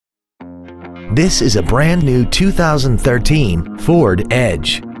This is a brand new 2013 Ford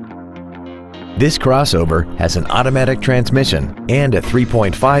Edge. This crossover has an automatic transmission and a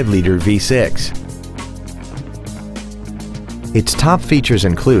 3.5-liter V6. Its top features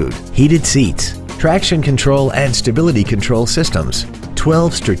include heated seats, traction control and stability control systems,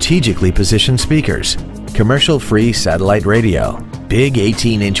 12 strategically positioned speakers, commercial-free satellite radio, big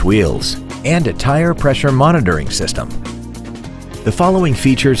 18-inch wheels, and a tire pressure monitoring system. The following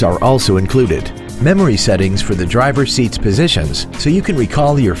features are also included: memory settings for the driver's seat's positions so you can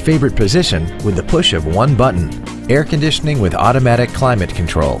recall your favorite position with the push of one button, air conditioning with automatic climate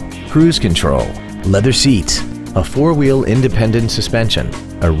control, cruise control, leather seats, a four-wheel independent suspension,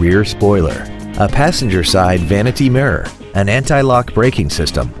 a rear spoiler, a passenger side vanity mirror, an anti-lock braking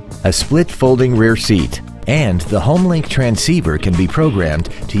system, a split folding rear seat, and the HomeLink transceiver can be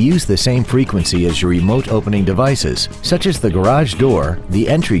programmed to use the same frequency as your remote opening devices, such as the garage door, the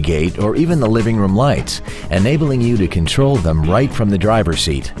entry gate, or even the living room lights, enabling you to control them right from the driver's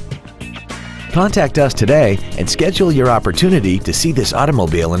seat. Contact us today and schedule your opportunity to see this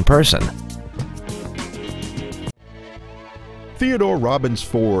automobile in person. Theodore Robins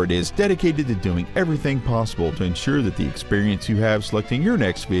Ford is dedicated to doing everything possible to ensure that the experience you have selecting your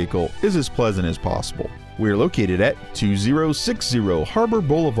next vehicle is as pleasant as possible. We are located at 2060 Harbor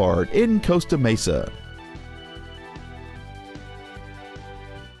Boulevard in Costa Mesa.